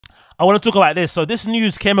I want to talk about this. So this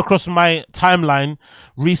news came across my timeline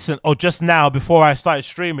just now before I started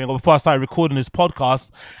streaming or before I started recording this podcast.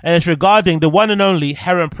 And it's regarding the one and only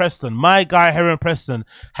Heron Preston. My guy, Heron Preston,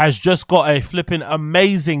 has just got a flipping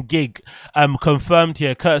amazing gig confirmed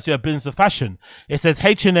here, courtesy of Business of Fashion. It says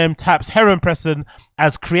H&M taps Heron Preston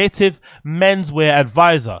as creative menswear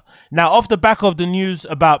advisor. Now, off the back of the news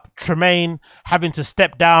about Tremaine having to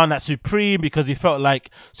step down at Supreme because he felt like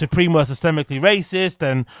Supreme was systemically racist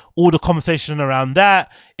and all the conversation around that,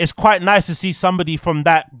 it's quite nice to see somebody from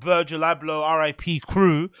that Virgil Abloh RIP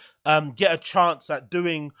crew get a chance at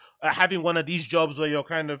doing having one of these jobs where you're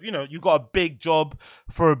kind of, you got a big job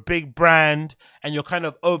for a big brand and you're kind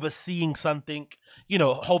of overseeing something,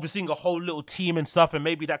 overseeing a whole little team and stuff, and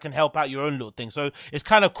maybe that can help out your own little thing. So it's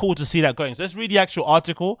kind of cool to see that going. So let's read the actual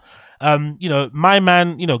article. My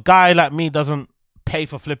man, guy like me doesn't pay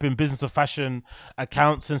for flipping Business of Fashion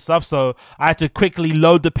accounts and stuff, so I had to quickly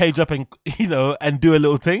load the page up and and do a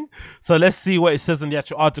little thing. So let's see what it says in the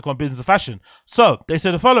actual article on Business of Fashion. So they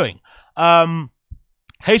say the following: H&M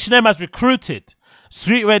has recruited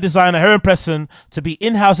streetwear designer Heron Preston to be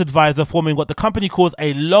in-house advisor, forming what the company calls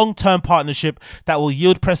a long-term partnership that will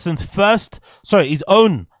yield Preston's his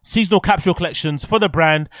own seasonal capsule collections for the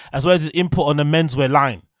brand, as well as his input on the menswear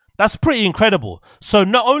line. That's pretty incredible. So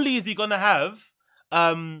not only is he gonna have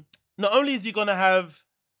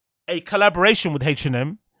a collaboration with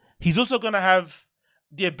H&M, he's also going to have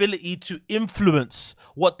the ability to influence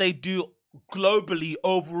what they do globally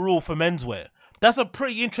overall for menswear. That's a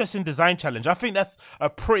pretty interesting design challenge. I think that's a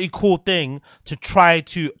pretty cool thing to try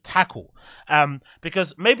to tackle.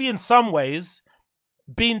 Because maybe in some ways,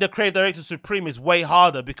 being the creative director Supreme is way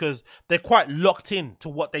harder because they're quite locked in to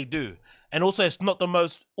what they do. And also, it's not the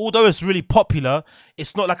most, although it's really popular,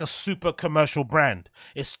 it's not like a super commercial brand.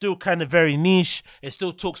 It's still kind of very niche. It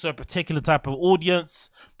still talks to a particular type of audience.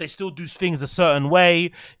 They still do things a certain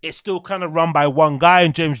way. It's still kind of run by one guy,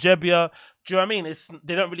 and James Jebbia. Do you know what I mean?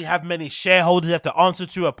 They don't really have many shareholders they have to answer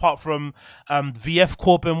to apart from VF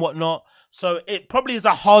Corp and whatnot. So it probably is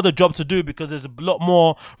a harder job to do because there's a lot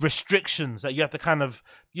more restrictions that you have to kind of,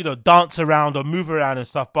 dance around or move around and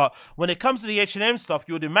stuff. But when it comes to the H&M stuff,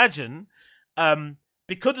 you would imagine,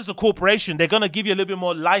 because it's a corporation, they're going to give you a little bit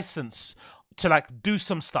more license to like do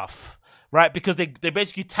some stuff, right? Because they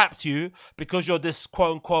basically tapped you because you're this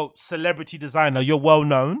quote unquote celebrity designer. You're well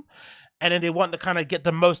known. And then they want to kind of get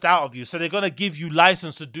the most out of you. So they're going to give you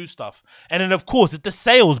license to do stuff. And then of course, if the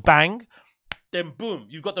sales bang, then boom,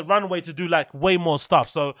 you've got the runway to do like way more stuff.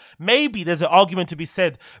 So maybe there's an argument to be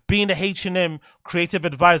said, being the H&M creative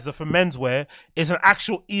advisor for menswear is an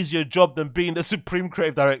actual easier job than being the Supreme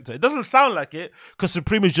creative director. It doesn't sound like it because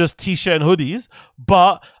Supreme is just t-shirt and hoodies,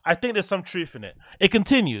 but I think there's some truth in it. It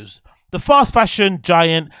continues. The fast fashion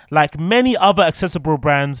giant, like many other accessible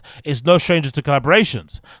brands, is no stranger to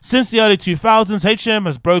collaborations. Since the early 2000s, H&M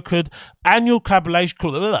has brokered annual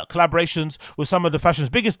collaborations with some of the fashion's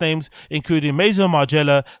biggest names, including Maison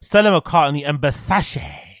Margiela, Stella McCartney, and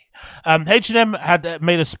Versace. H&M had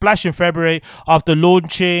made a splash in February after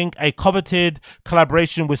launching a coveted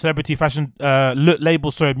collaboration with celebrity fashion label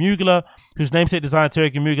Mugler, whose namesake designer Terry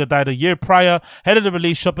Mugler died a year prior. Ahead of the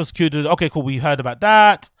release, shoppers queued. Okay, cool, we heard about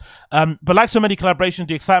that. But like so many collaborations,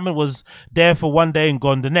 the excitement was there for one day and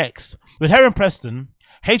gone the next. With Heron Preston,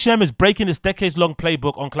 H&M is breaking its decades-long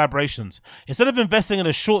playbook on collaborations. Instead of investing in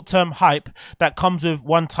a short-term hype that comes with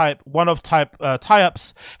one-off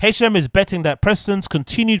tie-ups, H&M is betting that Preston's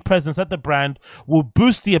continued presence at the brand will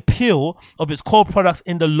boost the appeal of its core products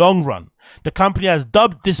in the long run. The company has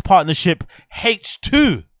dubbed this partnership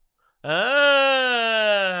H2.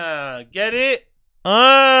 Get it?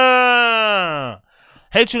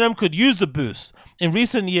 H&M could use the boost. In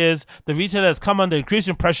recent years, the retailer has come under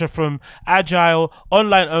increasing pressure from agile,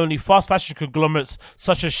 online-only fast fashion conglomerates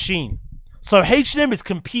such as Shein. So H&M is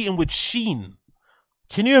competing with Shein.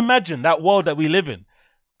 Can you imagine that world that we live in?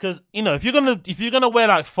 Because if you're gonna wear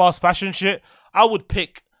like fast fashion shit, I would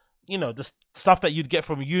pick the stuff that you'd get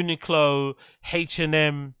from Uniqlo,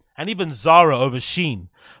 H&M, and even Zara over Shein.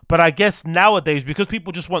 But I guess nowadays, because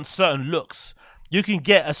people just want certain looks, you can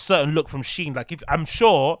get a certain look from Shein. Like I'm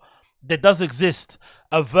sure there does exist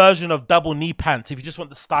a version of double knee pants if you just want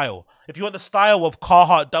the style. If you want the style of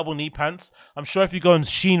Carhartt double knee pants, I'm sure if you go on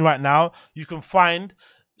Shein right now, you can find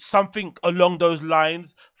something along those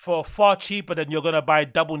lines for far cheaper than you're going to buy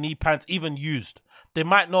double knee pants, even used. They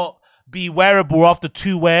might not be wearable after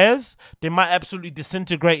 2 wears. They might absolutely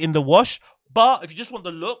disintegrate in the wash. But if you just want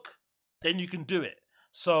the look, then you can do it.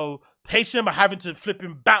 So H&M are having to flip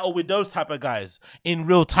and battle with those type of guys in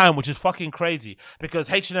real time, which is fucking crazy because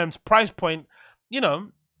H&M's price point,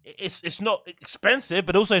 it's not expensive,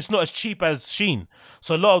 but also it's not as cheap as Shein.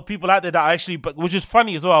 So a lot of people out there that are actually, but which is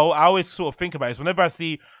funny as well. I always sort of think about it. Whenever I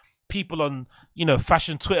see people on, you know,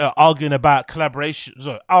 fashion Twitter arguing about collaborations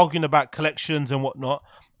or arguing about collections and whatnot,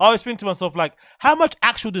 I always think to myself, like, how much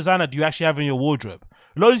actual designer do you actually have in your wardrobe?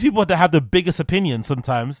 A lot of these people that have the biggest opinions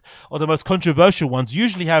sometimes, or the most controversial ones,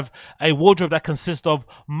 usually have a wardrobe that consists of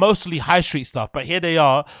mostly high street stuff. But here they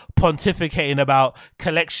are pontificating about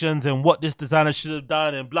collections and what this designer should have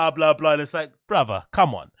done and blah, blah, blah. And it's like, brother,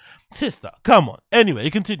 come on. Sister, come on. Anyway,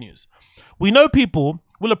 it continues. We know people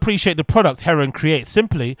will appreciate the product Heron creates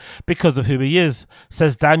simply because of who he is,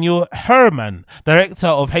 says Daniel Herman, director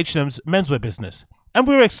of H&M's menswear business. And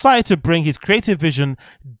we're excited to bring his creative vision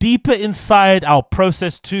deeper inside our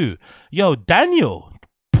process too. Yo, Daniel,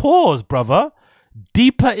 pause, brother.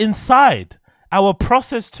 Deeper inside our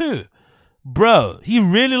process too. Bro, he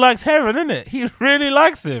really likes Heron, innit? He really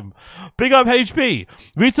likes him. Big up HP.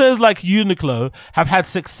 Retailers like Uniqlo have had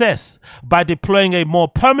success by deploying a more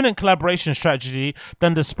permanent collaboration strategy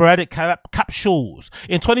than the sporadic capsules.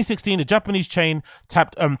 In 2016, the Japanese chain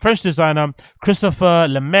tapped French designer Christophe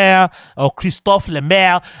Lemaire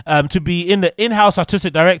to be in the in-house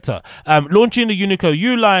artistic director, launching the Uniqlo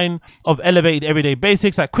U line of elevated everyday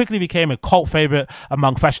basics that quickly became a cult favorite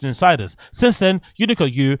among fashion insiders. Since then,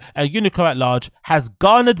 Uniqlo U and Uniqlo at large has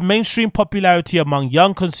garnered mainstream popularity among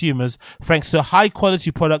young consumers thanks to high quality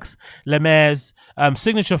products, Lemaire's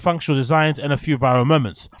signature functional designs, and a few viral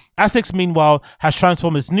moments. Asics, meanwhile, has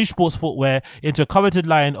transformed its niche sports footwear into a coveted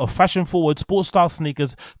line of fashion forward sports style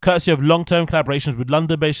sneakers courtesy of long-term collaborations with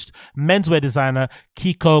London-based menswear designer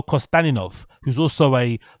Kiko Kostaninov, who's also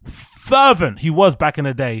a fervent, he was back in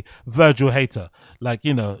the day, Virgil hater. Like,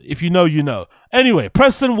 you know, if you know, you know. Anyway,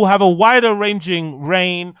 Preston will have a wider ranging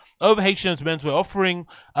reign over H&M's menswear offering,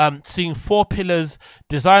 seeing 4 pillars: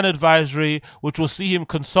 design advisory, which will see him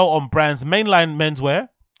consult on brands' mainline menswear;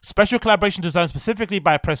 special collaboration design specifically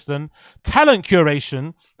by Preston; talent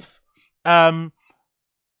curation,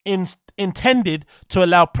 intended to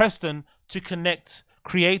allow Preston to connect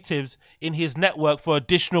creatives in his network for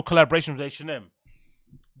additional collaboration with H&M.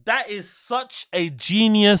 That is such a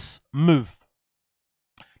genius move.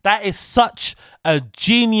 That is such a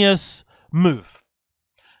genius move.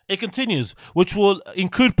 It continues, which will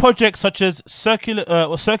include projects such as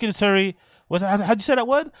circularity. How do you say that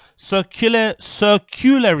word?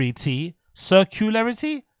 Circularity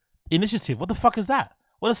initiative. What the fuck is that?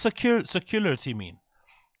 What does circularity mean?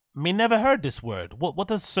 Me never heard this word. What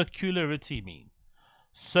does circularity mean?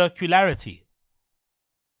 Circularity.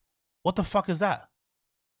 What the fuck is that?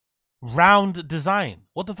 Round design.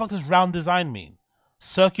 What the fuck does round design mean?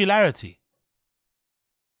 Circularity.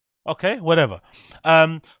 Okay, whatever.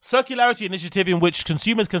 Circularity initiative in which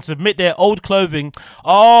consumers can submit their old clothing.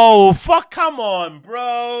 Oh, fuck, come on,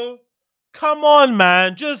 bro. Come on,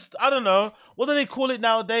 man. Just, I don't know. What do they call it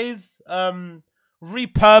nowadays?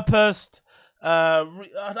 Repurposed.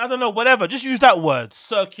 I don't know, whatever. Just use that word,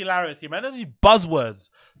 circularity, man. Those are buzzwords.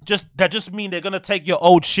 That just mean they're gonna take your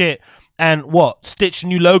old shit and what? Stitch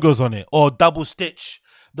new logos on it, or double stitch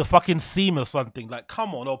the fucking seam or something. Like,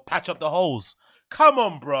 come on, or patch up the holes. Come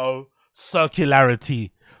on, bro.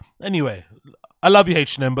 Circularity. Anyway, I love you,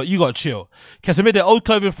 H&M, but you gotta chill. Can submit their old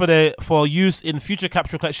clothing for use in future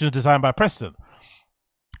capsule collections designed by Preston,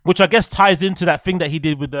 which I guess ties into that thing that he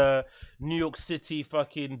did with the New York City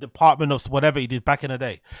fucking Department of whatever he did back in the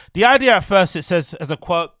day. The idea at first, it says as a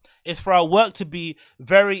quote, is for our work to be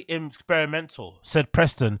very experimental, said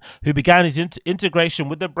Preston, who began his integration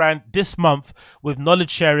with the brand this month with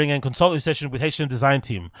knowledge sharing and consulting sessions with H&M design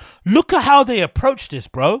team. Look at how they approached this,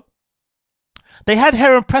 bro. They had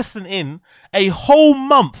Heron Preston in a whole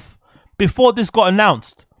month before this got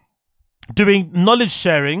announced, doing knowledge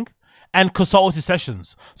sharing and consultancy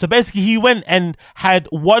sessions. So basically he went and had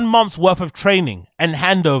 1 month's worth of training and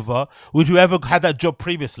handover with whoever had that job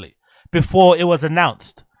previously before it was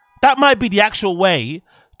announced. That might be the actual way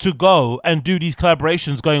to go and do these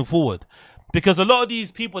collaborations going forward, because a lot of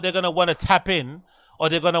these people, they're going to want to tap in, or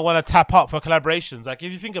they're going to want to tap up for collaborations. Like,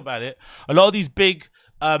 if you think about it, a lot of these big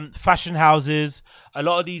fashion houses, a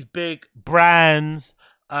lot of these big brands,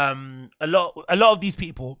 a lot of these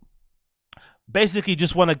people basically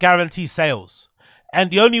just want to guarantee sales. And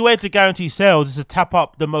the only way to guarantee sales is to tap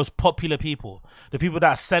up the most popular people, the people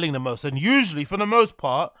that are selling the most. And usually, for the most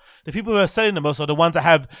part, the people who are selling the most are the ones that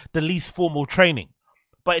have the least formal training.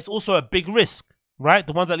 But it's also a big risk, right?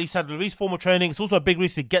 The ones that at least have the least formal training, it's also a big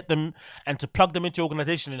risk to get them and to plug them into your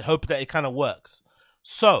organization and hope that it kind of works.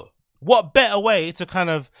 So what better way to kind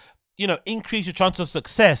of, you know, increase your chance of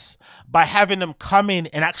success by having them come in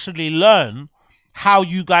and actually learn how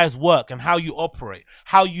you guys work and how you operate,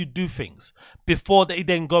 how you do things before they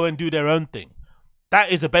then go and do their own thing.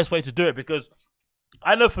 That is the best way to do it, because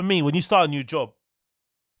I know for me, when you start a new job,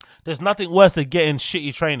 there's nothing worse than getting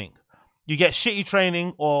shitty training. You get shitty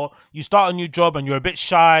training, or you start a new job and you're a bit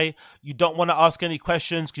shy. You don't want to ask any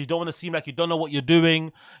questions because you don't want to seem like you don't know what you're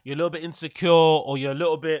doing. You're a little bit insecure, or you're a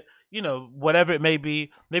little bit, you know, whatever it may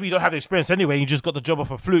be. Maybe you don't have the experience anyway. You just got the job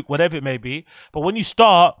off a fluke, whatever it may be. But when you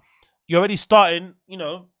start, you're already starting, you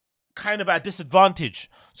know, kind of at a disadvantage.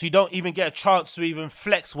 So you don't even get a chance to even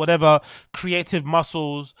flex whatever creative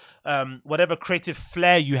muscles, whatever creative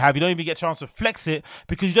flair you have. You don't even get a chance to flex it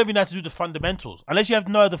because you don't even have to do the fundamentals. Unless you have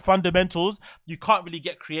no other fundamentals, you can't really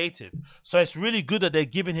get creative. So it's really good that they're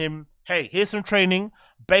giving him, hey, here's some training,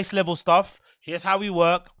 base level stuff. Here's how we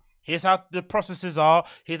work. Here's how the processes are.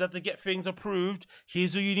 Here's how to get things approved.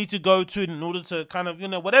 Here's who you need to go to in order to kind of, you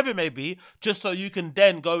know, whatever it may be, just so you can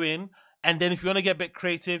then go in. And then if you want to get a bit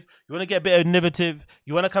creative, you want to get a bit innovative,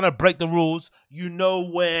 you want to kind of break the rules, you know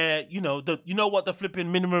where, you know what the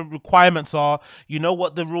flipping minimum requirements are, you know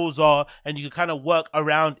what the rules are, and you can kind of work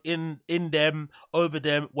around in them, over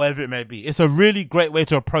them, wherever it may be. It's a really great way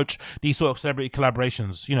to approach these sort of celebrity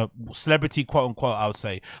collaborations, you know, celebrity quote unquote, I would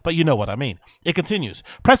say, but you know what I mean. It continues.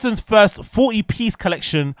 Preston's first 40-piece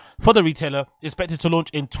collection for the retailer is expected to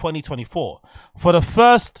launch in 2024. For the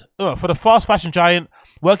fast fashion giant,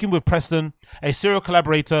 working with Preston, a serial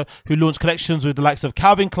collaborator who launched collections with the likes of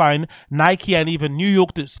Calvin Klein, Nike, and even New York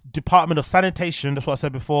Department of Sanitation, that's what I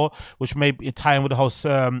said before, which may be tying with the whole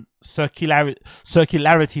circularity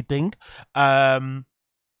thing,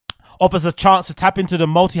 offers a chance to tap into the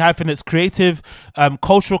multi-hyphenate's creative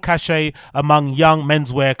cultural cachet among young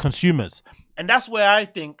menswear consumers. And that's where I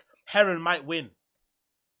think Heron might win.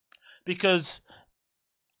 Because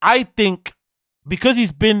I think, because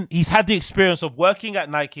he's had the experience of working at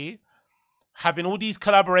Nike, having all these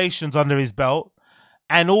collaborations under his belt,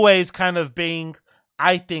 and always kind of being,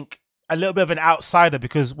 I think, a little bit of an outsider.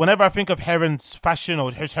 Because whenever I think of Heron's fashion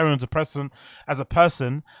or Heron's as a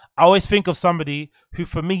person, I always think of somebody who,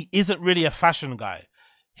 for me, isn't really a fashion guy.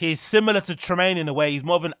 He's similar to Tremaine in a way. He's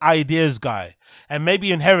more of an ideas guy. And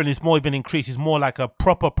maybe in Heron, it's more even increased. He's more like a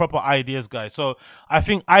proper ideas guy. So I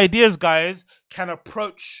think ideas guys can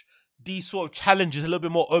approach these sort of challenges a little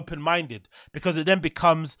bit more open-minded, because it then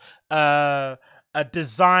becomes a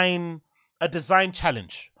design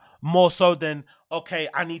challenge more so than, okay,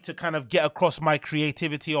 I need to kind of get across my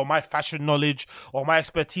creativity or my fashion knowledge or my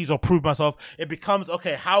expertise or prove myself. It becomes,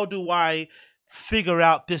 okay, how do I figure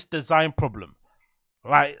out this design problem?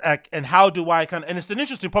 Right, like, and how do I and it's an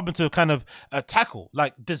interesting problem to kind of tackle.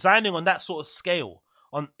 Like, designing on that sort of scale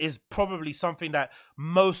is probably something that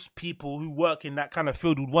most people who work in that kind of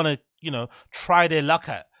field would want to, you know, try their luck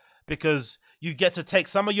at, because you get to take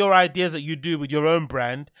some of your ideas that you do with your own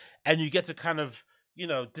brand and you get to kind of, you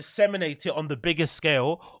know, disseminate it on the biggest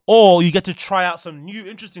scale, or you get to try out some new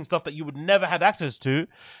interesting stuff that you would never had access to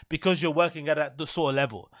because you're working at that sort of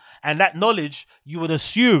level. And that knowledge, you would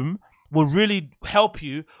assume, will really help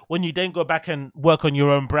you when you then go back and work on your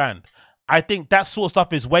own brand. I think that sort of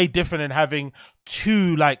stuff is way different than having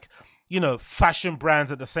two, like, you know, fashion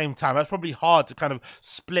brands at the same time. That's probably hard to kind of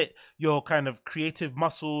split your kind of creative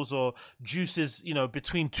muscles or juices, you know,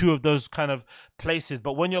 between two of those kind of places.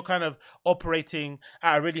 But when you're kind of operating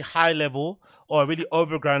at a really high level or a really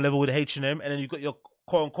overground level with H&M, and then you've got your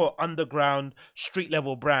quote unquote underground street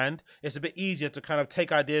level brand, it's a bit easier to kind of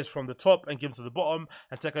take ideas from the top and give them to the bottom,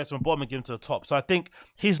 and take ideas from the bottom and give them to the top. So I think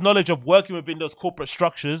his knowledge of working within those corporate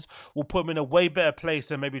structures will put him in a way better place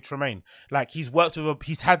than maybe Tremaine. Like, he's worked with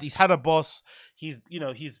he's had a boss, he's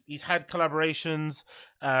had collaborations,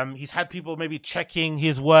 he's had people maybe checking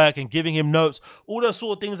his work and giving him notes, all those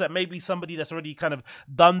sort of things that maybe somebody that's already kind of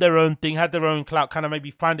done their own thing, had their own clout, kind of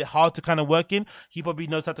maybe find it hard to kind of work in. He probably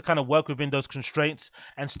knows how to kind of work within those constraints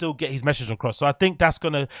and still get his message across. So I think that's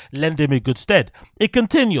going to lend him in good stead. It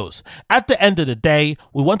continues. At the end of the day,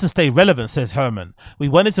 we want to stay relevant, says Herman. We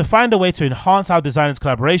wanted to find a way to enhance our designers'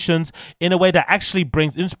 collaborations in a way that actually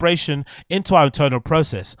brings inspiration into our internal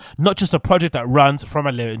process, not just a project that runs from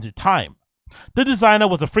a limited time. The designer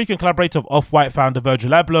was a frequent collaborator of Off-White founder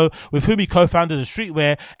Virgil Abloh, with whom he co-founded the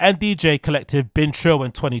streetwear and DJ collective Bin Trill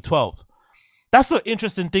in 2012. That's the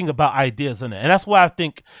interesting thing about ideas, isn't it? And that's why I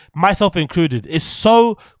think, myself included, is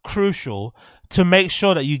so crucial to make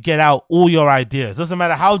sure that you get out all your ideas. Doesn't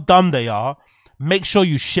matter how dumb they are, make sure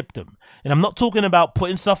you ship them. And I'm not talking about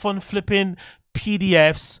putting stuff on flipping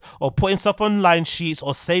PDFs or putting stuff on line sheets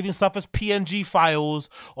or saving stuff as PNG files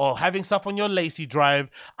or having stuff on your Lacy drive.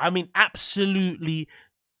 I mean, absolutely,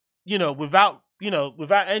 you know, without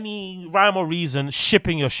without any rhyme or reason,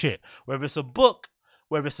 shipping your shit. Whether it's a book,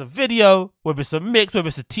 whether it's a video, whether it's a mix, whether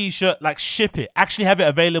it's a t-shirt, like ship it. Actually have it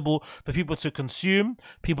available for people to consume,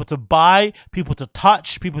 people to buy, people to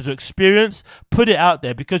touch, people to experience. Put it out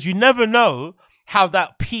there, because you never know how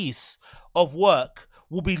that piece of work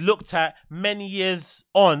will be looked at many years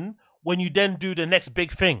on when you then do the next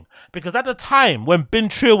big thing. Because at the time when Bin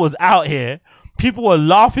Trill was out here, people were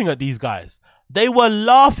laughing at these guys. They were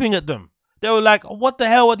laughing at them. They were like, what the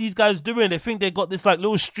hell are these guys doing? They think they got this like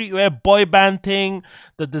little streetwear boy band thing.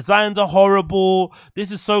 The designs are horrible.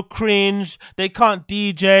 This is so cringe. They can't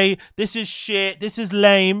DJ. This is shit. This is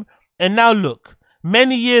lame. And now look,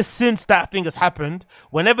 many years since that thing has happened,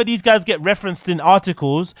 whenever these guys get referenced in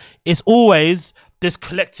articles, it's always this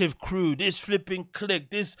collective crew, this flipping clique,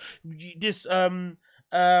 this whatever.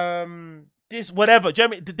 Do you know what I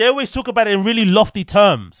mean? They always talk about it in really lofty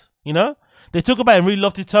terms, you know? They talk about it in really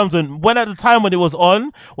lofty terms, and when at the time when it was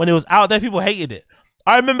out there, people hated it.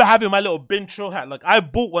 I remember having my little Bin Trill hat. Like, I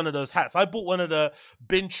bought one of those hats. I bought one of the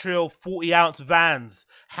Bin Trill 40-ounce Vans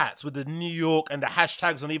hats with the New York and the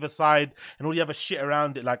hashtags on either side and all the other shit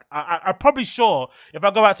around it. Like, I'm probably sure, if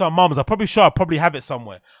I go back to my mum's, I'll probably have it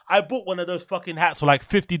somewhere. I bought one of those fucking hats for like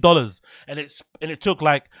 $50, and it took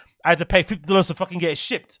like, I had to pay $50 to fucking get it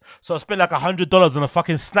shipped. So I spent like $100 on a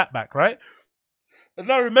fucking snapback, right?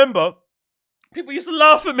 And I remember, people used to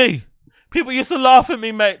laugh at me. People used to laugh at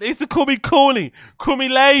me, mate. They used to call me corny, call me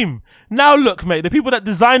lame. Now look, mate, the people that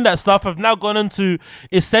designed that stuff have now gone on to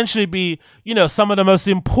essentially be, some of the most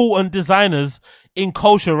important designers in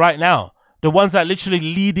culture right now. The ones that are literally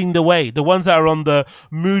leading the way. The ones that are on the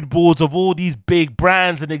mood boards of all these big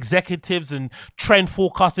brands and executives and trend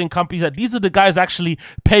forecasting companies. These are the guys actually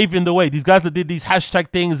paving the way. These guys that did these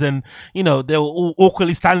hashtag things, and, they were all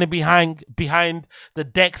awkwardly standing behind the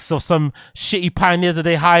decks of some shitty pioneers that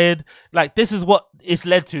they hired. Like, this is what it's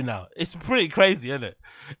led to now. It's pretty crazy, isn't it?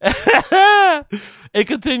 It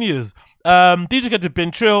continues. DJ got to Bin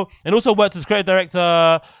Trill and also worked as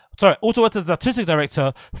also worked as artistic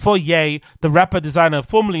director for Ye, the rapper designer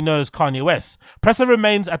formerly known as Kanye West. Preston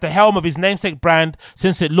remains at the helm of his namesake brand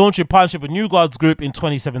since it launched in partnership with New Guards Group in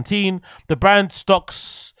 2017. The brand is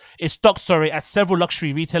stocked at several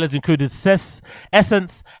luxury retailers, including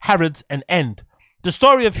Essence, Harrods, and End. The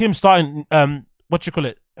story of him starting,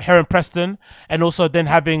 Heron Preston, and also then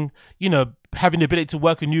having the ability to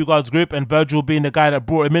work in New Guards Group, and Virgil being the guy that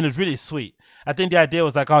brought him in, is really sweet. I think the idea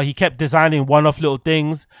was like, he kept designing one-off little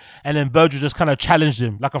things, and then Virgil just kind of challenged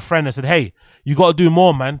him like a friend and said, hey, you got to do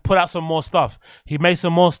more, man. Put out some more stuff. He made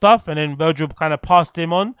some more stuff, and then Virgil kind of passed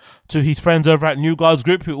him on to his friends over at New Guards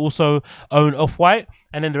Group, who also own Off-White,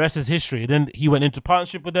 and then the rest is history. Then he went into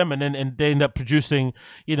partnership with them, and they ended up producing,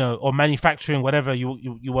 or manufacturing, whatever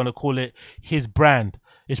you want to call it, his brand.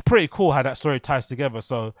 It's pretty cool how that story ties together.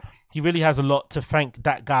 So he really has a lot to thank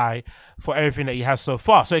that guy for everything that he has so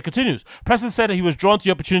far. So it continues. Preston said that he was drawn to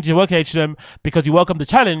the opportunity to work at H&M because he welcomed the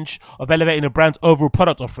challenge of elevating the brand's overall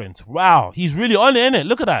product offerings. Wow, he's really on it, innit?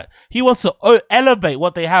 Look at that. He wants to elevate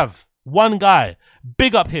what they have. One guy.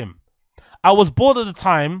 Big up him. I was bored at the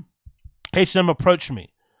time H&M approached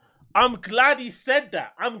me. I'm glad he said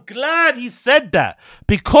that.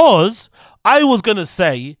 Because I was going to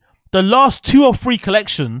say, the last 2 or 3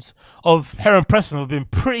 collections of Heron Preston have been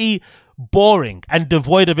pretty boring and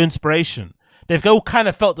devoid of inspiration. They've all kind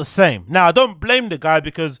of felt the same. Now, I don't blame the guy,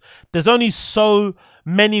 because there's only so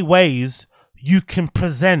many ways you can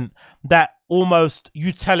present that almost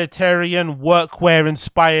utilitarian workwear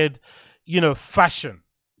inspired, fashion.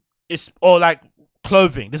 Or like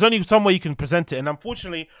clothing. There's only some way you can present it. And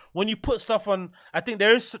unfortunately, when you put stuff on, I think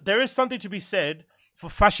there is something to be said for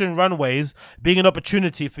fashion runways being an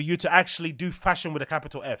opportunity for you to actually do fashion with a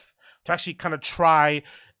capital F, to actually kind of try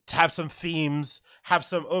to have some themes, have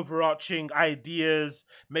some overarching ideas,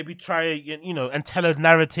 maybe try, and tell a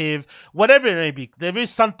narrative, whatever it may be. There is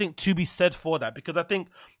something to be said for that, because I think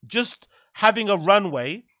just having a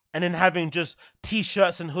runway and then having just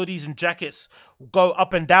t-shirts and hoodies and jackets go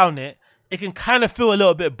up and down it can kind of feel a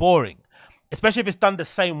little bit boring. Especially if it's done the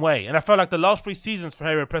same way. And I felt like the last 3 seasons for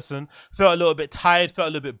Heron Preston felt a little bit tired, felt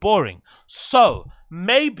a little bit boring. So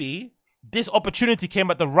maybe this opportunity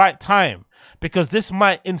came at the right time, because this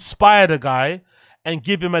might inspire the guy and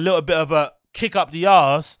give him a little bit of a kick up the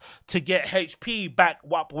arse to get HP back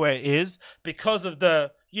up where it is, because of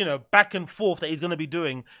the, back and forth that he's going to be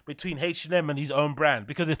doing between H&M and his own brand.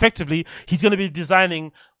 Because effectively, he's going to be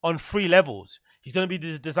designing on 3 levels. He's going to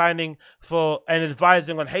be designing for and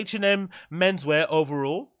advising on H&M menswear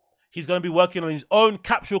overall. He's going to be working on his own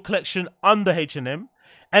capsule collection under H&M.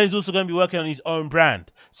 and he's also going to be working on his own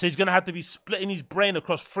brand. So he's going to have to be splitting his brain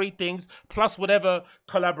across 3 things, plus whatever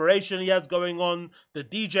collaboration he has going on, the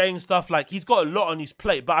DJing stuff. Like, he's got a lot on his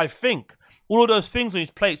plate, but I think all of those things on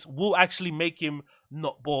his plates will actually make him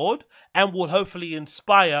not bored and will hopefully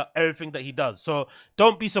inspire everything that he does. So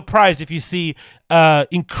don't be surprised if you see an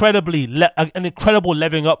incredible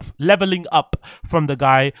leveling up from the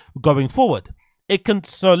guy going forward.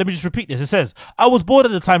 So let me just repeat this. It says, I was bored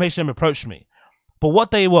at the time H&M approached me, but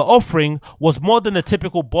what they were offering was more than a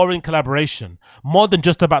typical boring collaboration, more than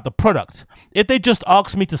just about the product. If they just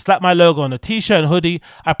asked me to slap my logo on a t-shirt and hoodie,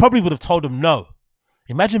 I probably would have told them no.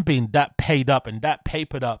 Imagine being that paid up and that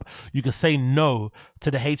papered up. You could say no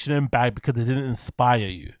to the H&M bag because it didn't inspire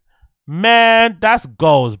you. Man, that's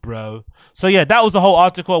goals, bro. So yeah, that was the whole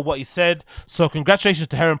article of what he said. So congratulations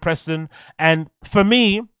to Heron Preston. And for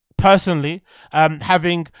me, personally,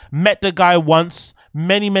 having met the guy once,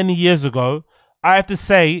 many years ago, I have to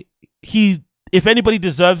say, if anybody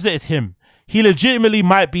deserves it, it's him. He legitimately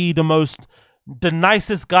might be the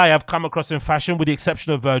nicest guy I've come across in fashion, with the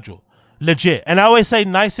exception of Virgil. Legit. And I always say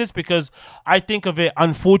nicest because I think of it,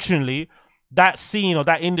 unfortunately, that scene or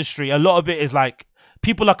that industry, a lot of it is like,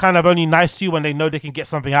 people are kind of only nice to you when they know they can get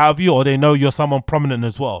something out of you, or they know you're someone prominent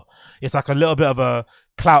as well. It's like a little bit of a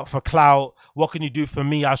clout for clout. What can you do for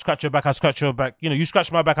me? I'll scratch your back, I'll scratch your back. You know, you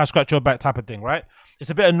scratch my back, I'll scratch your back type of thing, right?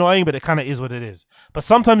 It's a bit annoying, but it kind of is what it is. But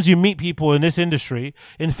sometimes you meet people in this industry,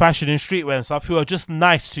 in fashion, in streetwear and stuff, who are just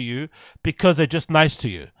nice to you because they're just nice to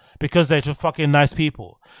you. Because they're just fucking nice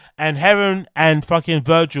people. And Heron and fucking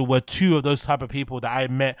Virgil were 2 of those type of people that I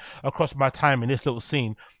met across my time in this little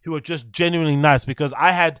scene, who were just genuinely nice, because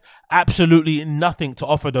I had absolutely nothing to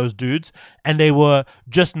offer those dudes, and they were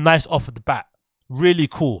just nice off of the bat. Really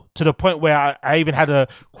cool, to the point where I even had a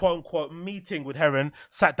quote-unquote meeting with Heron,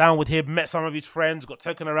 sat down with him, met some of his friends, got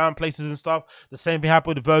taken around places and stuff. The same thing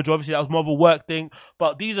happened with Virgil. Obviously, that was more of a work thing,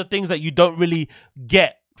 but these are things that you don't really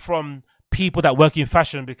get from people that work in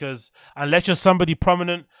fashion, because unless you're somebody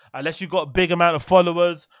prominent, unless you got a big amount of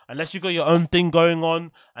followers, unless you got your own thing going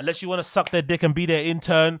on, unless you want to suck their dick and be their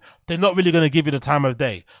intern, they're not really going to give you the time of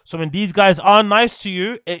day. So when these guys are nice to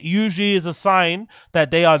you, it usually is a sign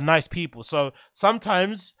that they are nice people. So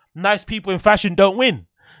sometimes nice people in fashion don't win,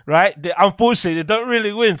 right? Unfortunately, they don't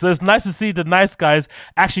really win. So it's nice to see the nice guys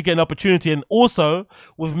actually get an opportunity. And also,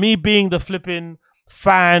 with me being the flipping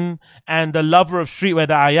fan and the lover of streetwear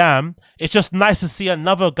that I am, it's just nice to see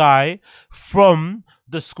another guy from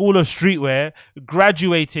the school of streetwear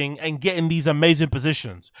graduating and getting these amazing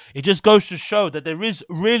positions. It just goes to show that there is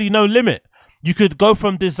really no limit. You could go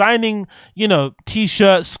from designing, you know,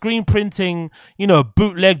 t-shirts, screen printing, you know,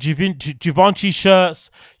 bootleg Givenchy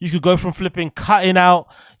shirts. You could go from flipping cutting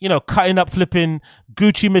up flipping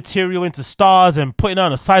Gucci material into stars and putting it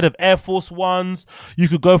on the side of Air Force Ones. You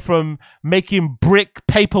could go from making brick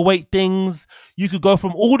paperweight things. You could go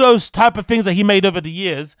from all those type of things that he made over the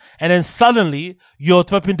years, and then suddenly you're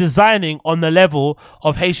flipping designing on the level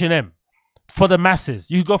of H&M. For the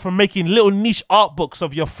masses. You go from making little niche art books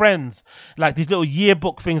of your friends, like these little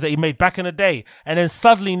yearbook things that you made back in the day, and then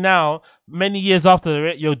suddenly now, many years after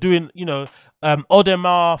it, you're doing, you know,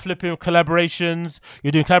 Audemars flipping collaborations.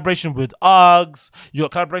 You're doing collaboration with Uggs. You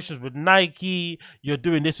got collaborations with Nike. You're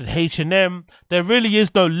doing this with H&M. There really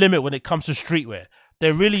is no limit when it comes to streetwear.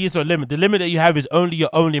 There really is a limit. The limit that you have is only your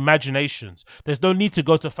own imaginations. There's no need to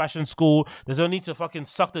go to fashion school. There's no need to fucking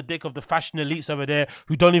suck the dick of the fashion elites over there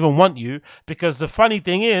who don't even want you. Because the funny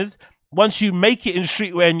thing is, once you make it in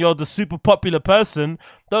streetwear and you're the super popular person,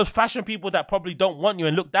 those fashion people that probably don't want you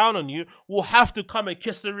and look down on you will have to come and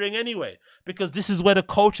kiss the ring anyway. Because this is where the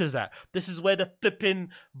culture's at. This is where the flipping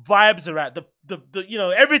vibes are at. The you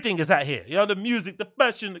know, everything is at here. You know, the music, the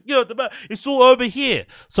fashion, you know, it's all over here.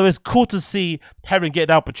 So it's cool to see Heron get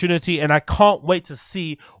the opportunity, and I can't wait to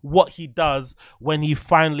see what he does when he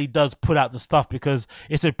finally does put out the stuff, because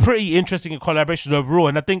it's a pretty interesting collaboration overall.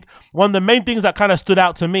 And I think one of the main things that kind of stood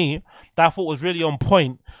out to me that I thought was really on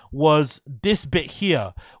point was this bit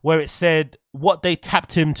here, where it said what they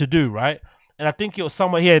tapped him to do, right? And I think it was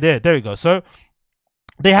somewhere here, there we go. So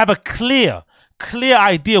they have a clear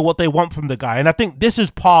idea what they want from the guy. And I think this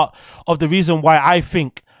is part of the reason why I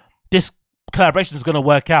think this collaboration is going to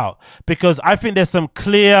work out, because I think there's some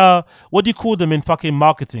clear, what do you call them in fucking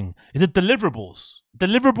marketing? Is it deliverables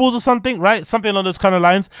or something, right? Something along those kind of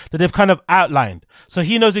lines that they've kind of outlined. So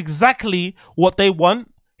he knows exactly what they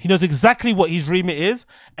want. He knows exactly what his remit is,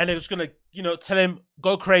 and they're just going to, you know, tell him,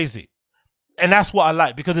 go crazy. And that's what I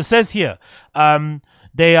like, because it says here,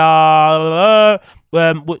 they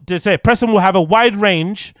say Preston will have a wide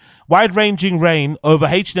range wide-ranging reign over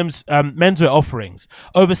H&M's menswear offerings,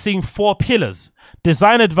 overseeing 4 pillars: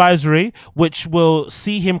 design advisory, which will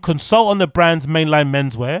see him consult on the brand's mainline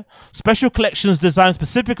menswear; special collections designed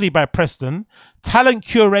specifically by Preston; talent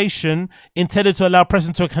curation intended to allow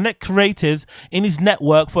Preston to connect creatives in his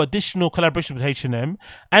network for additional collaboration with H&M;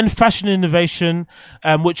 and fashion innovation,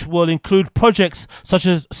 which will include projects such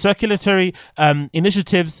as circulatory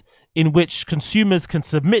initiatives in which consumers can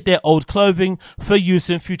submit their old clothing for use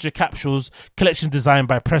in future capsules, collection designed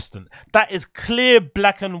by Preston. That is clear,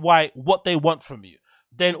 black and white, what they want from you.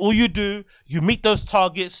 Then all you do, you meet those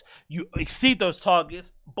targets, you exceed those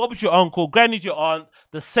targets. Bob's your uncle, Granny's your aunt,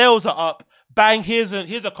 the sales are up. Bang, here's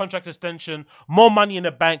a contract extension, more money in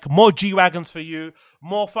the bank, more G-Wagons for you,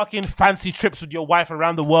 more fucking fancy trips with your wife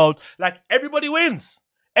around the world. Like, everybody wins.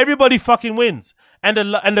 Everybody fucking wins. And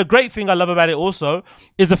the great thing I love about it also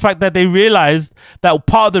is the fact that they realized that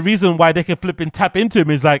part of the reason why they can flip and tap into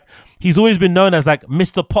him is like, he's always been known as like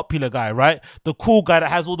Mr. Popular guy, right? The cool guy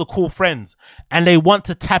that has all the cool friends. And they want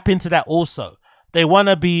to tap into that also. They want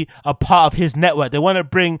to be a part of his network. They want to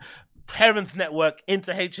bring Heron's network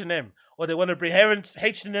into H&M. Or they want to bring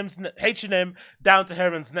H&M down to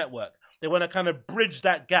Heron's network. They want to kind of bridge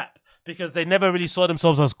that gap, because they never really saw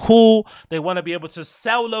themselves as cool. They want to be able to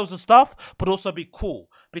sell loads of stuff, but also be cool.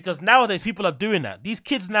 Because nowadays, people are doing that. These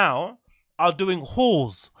kids now are doing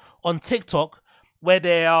hauls on TikTok where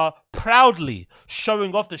they are proudly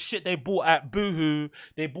showing off the shit they bought at Boohoo,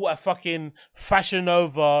 they bought at fucking Fashion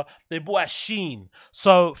Nova, they bought at Shein.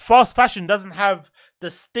 So fast fashion doesn't have the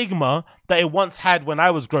stigma that it once had when I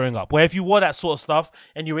was growing up, where if you wore that sort of stuff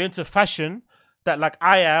and you were into fashion, that like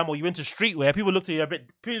I am, or you into streetwear, people looked at you a bit,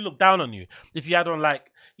 people looked down on you. If you had on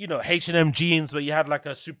like, you know, H&M jeans, but you had like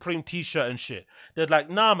a Supreme t-shirt and shit, they're like,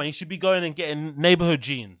 nah, man, you should be going and getting neighborhood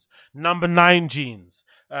jeans, number 9 jeans,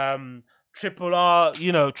 triple R,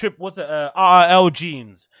 you know, RRL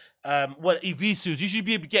jeans, Evisus, you should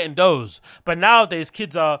be getting those. But nowadays,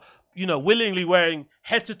 kids are, you know, willingly wearing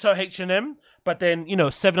head to toe H&M, but then, you know,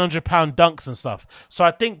 700-pound dunks and stuff. So I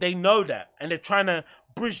think they know that, and they're trying to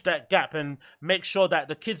bridge that gap and make sure that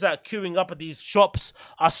the kids that are queuing up at these shops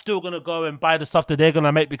are still going to go and buy the stuff that they're going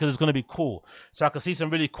to make because it's going to be cool. So I can see some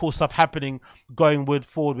really cool stuff happening going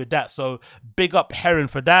forward with that. So big up Heron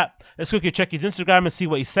for that. Let's quickly check his Instagram and see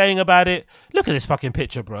what he's saying about it. Look at this fucking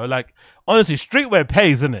picture, bro. Like, honestly, streetwear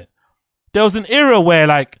pays, isn't it? There was an era where,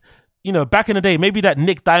 like, you know, back in the day, maybe that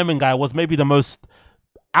Nick Diamond guy was maybe the most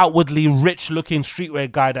outwardly rich looking streetwear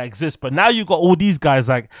guy that exists, but now you got all these guys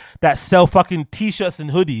like that sell fucking t-shirts and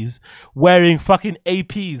hoodies wearing fucking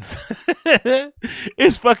APs.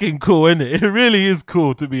 It's fucking cool, isn't it? It really is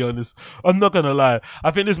cool, to be honest. I'm not gonna lie.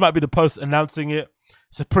 I think this might be the post announcing it.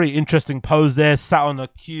 It's a pretty interesting pose there, sat on a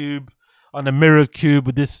cube, on a mirrored cube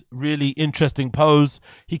with this really interesting pose.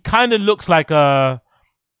 He kind of looks like a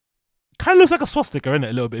swastika,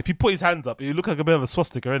 innit, a little bit. If you put his hands up, he look like a bit of a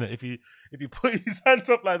swastika, innit, if you put his hands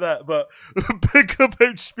up like that. But pick up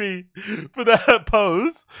HP for that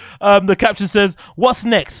pose. The caption says, "What's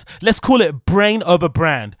next? Let's call it brain over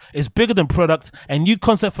brand. It's bigger than product, a new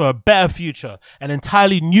concept for a better future, an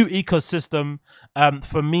entirely new ecosystem,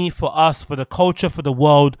 for me, for us, for the culture, for the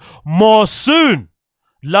world. More soon."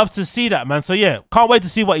 Love to see that, man. So yeah, can't wait to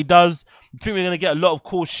see what he does. I think we're going to get a lot of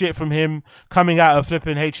cool shit from him coming out of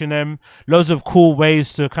flipping H&M. Loads of cool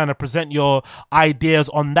ways to kind of present your ideas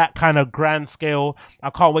on that kind of grand scale. I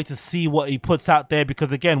can't wait to see what he puts out there,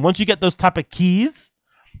 because again, once you get those type of keys,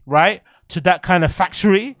 right, to that kind of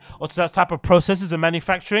factory or to that type of processes and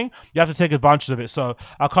manufacturing, you have to take advantage of it. So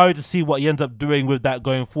I can't wait to see what he ends up doing with that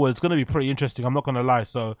going forward. It's going to be pretty interesting, I'm not going to lie.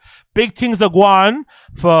 So big things are going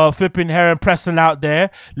for flipping Heron Preston out there.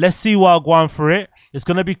 Let's see what are going for it. It's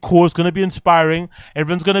going to be cool. It's going to be inspiring.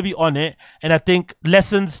 Everyone's going to be on it. And I think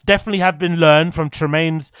lessons definitely have been learned from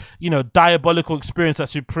Tremaine's, you know, diabolical experience at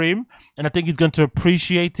Supreme. And I think he's going to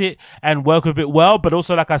appreciate it and work with it well. But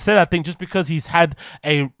also, like I said, I think just because he's had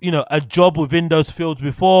a, you know, a job within those fields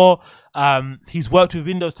before, he's worked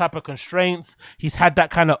within those type of constraints, he's had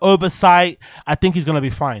that kind of oversight, I think he's going to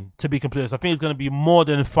be fine, to be completely honest. I think he's going to be more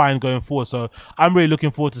than fine going forward. So I'm really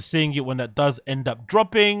looking forward to seeing it when that does end up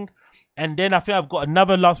dropping. And then I think I've got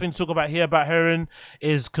another last thing to talk about here about Heron,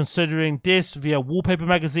 is considering this via Wallpaper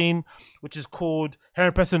magazine, which is called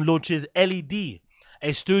Heron Preston launches LED,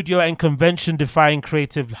 a studio and convention defying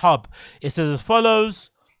creative hub. It says as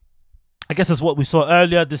follows: I guess that's what we saw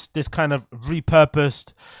earlier. This kind of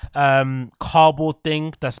repurposed cardboard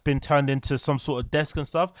thing that's been turned into some sort of desk and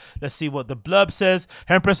stuff. Let's see what the blurb says.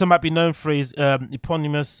 Heron Preston might be known for his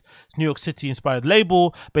eponymous New York City inspired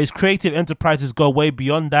label, but his creative enterprises go way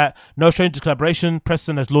beyond that. No stranger to collaboration,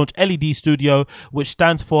 Preston has launched LED Studio, which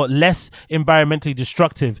stands for Less Environmentally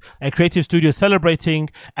Destructive, a creative studio celebrating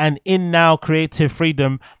an in-now creative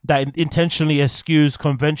freedom that intentionally eschews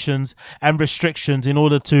conventions and restrictions in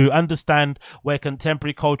order to understand where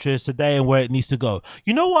contemporary culture is today and where it needs to go.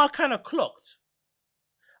 You know what I kind of clocked?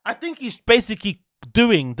 I think he's basically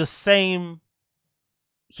doing the same.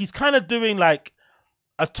 He's kind of doing like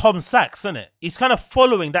a Tom Sachs, isn't it? He's kind of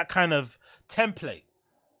following that kind of template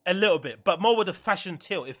a little bit, but more with the fashion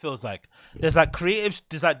tilt. It feels like there's like creative,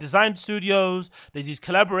 there's like design studios, there's these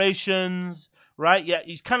collaborations, right? Yeah,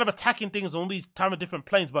 he's kind of attacking things on all these time of different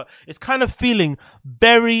planes, but it's kind of feeling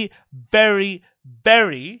very, very,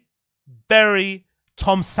 very, very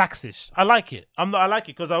Tom Sachs-ish. I like it. I like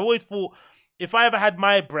it because I always thought if I ever had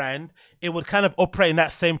my brand, it would kind of operate in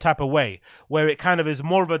that same type of way, where it kind of is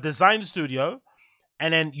more of a design studio,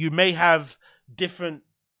 and then you may have different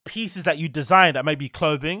pieces that you design that may be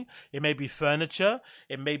clothing, it may be furniture,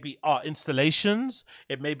 it may be art installations,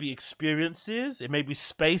 it may be experiences, it may be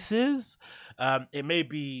spaces, it may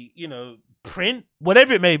be, you know, print,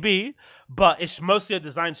 whatever it may be, but it's mostly a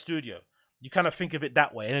design studio. You kind of think of it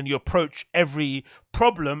that way, and then you approach every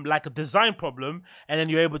problem like a design problem, and then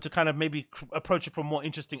you're able to kind of maybe approach it from more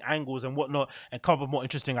interesting angles and whatnot, and come up with more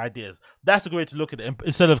interesting ideas. That's a good way to look at it,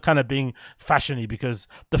 instead of kind of being fashiony, because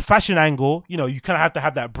the fashion angle, you know, you kind of have to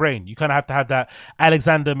have that brain. You kind of have to have that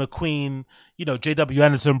Alexander McQueen, you know, J.W.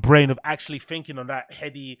 Anderson brain of actually thinking on that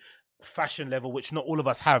heady fashion level, which not all of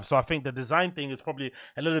us have. So I think the design thing is probably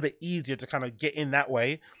a little bit easier to kind of get in that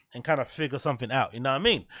way and kind of figure something out. You know what I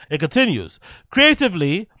mean? It continues.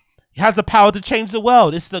 Creatively, he has the power to change the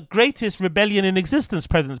world. It's the greatest rebellion in existence,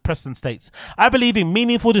 Preston states. I believe in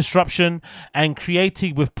meaningful disruption and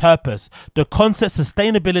creating with purpose. The concept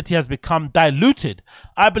sustainability has become diluted.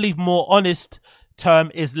 I believe more honest term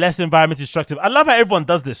is less environmentally destructive. I love how everyone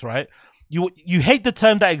does this, right? You hate the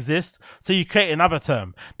term that exists, so you create another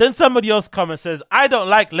term. Then somebody else comes and says, I don't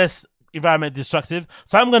like less environment destructive,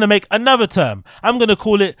 so I'm going to make another term. I'm going to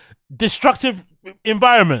call it destructive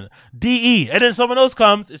environment, DE. And then someone else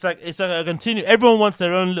comes, it's like a continue. Everyone wants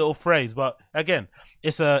their own little phrase, but again,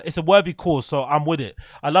 it's a worthy cause, so I'm with it.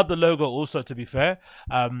 I love the logo also, to be fair.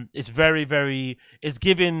 It's very, very, it's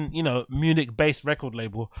giving, you know, Munich-based record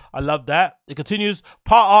label. I love that. It continues.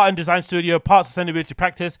 Part art and design studio, part sustainability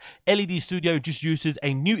practice. LED Studio introduces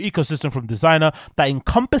a new ecosystem from designer that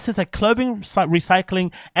encompasses a clothing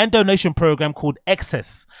recycling and donation program called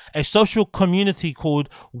Excess, a social community called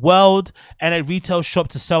World, and a retail shop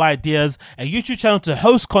to sell ideas, a YouTube channel to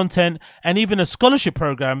host content, and even a scholarship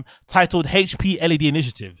program titled HP LED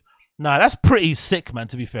Initiative. Nah, that's pretty sick, man,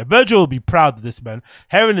 to be fair. Virgil will be proud of this, man.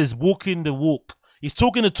 Heron is walking the walk. He's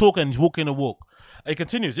talking the talk and he's walking the walk. It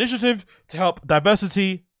continues. Initiative to help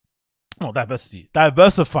diversify.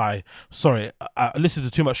 Sorry, I listened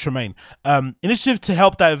to too much Tremaine. Initiative to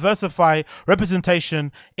help diversify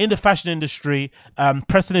representation in the fashion industry.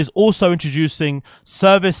 Preston is also introducing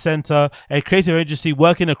Service Center, a creative agency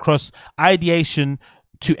working across ideation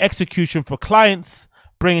to execution for clients,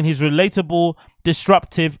 bringing his relatable,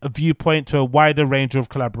 disruptive viewpoint to a wider range of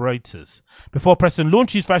collaborators. Before Preston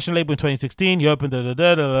launched his fashion label in 2016, he opened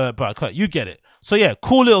but you get it. So yeah,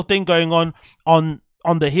 cool little thing going on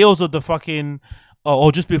the heels of the fucking,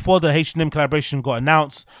 or just before the H&M collaboration got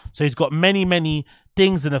announced. So he's got many, many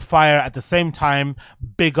things in the fire at the same time.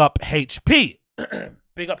 Big up HP.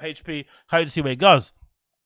 Big up HP. Can't wait to see where it goes.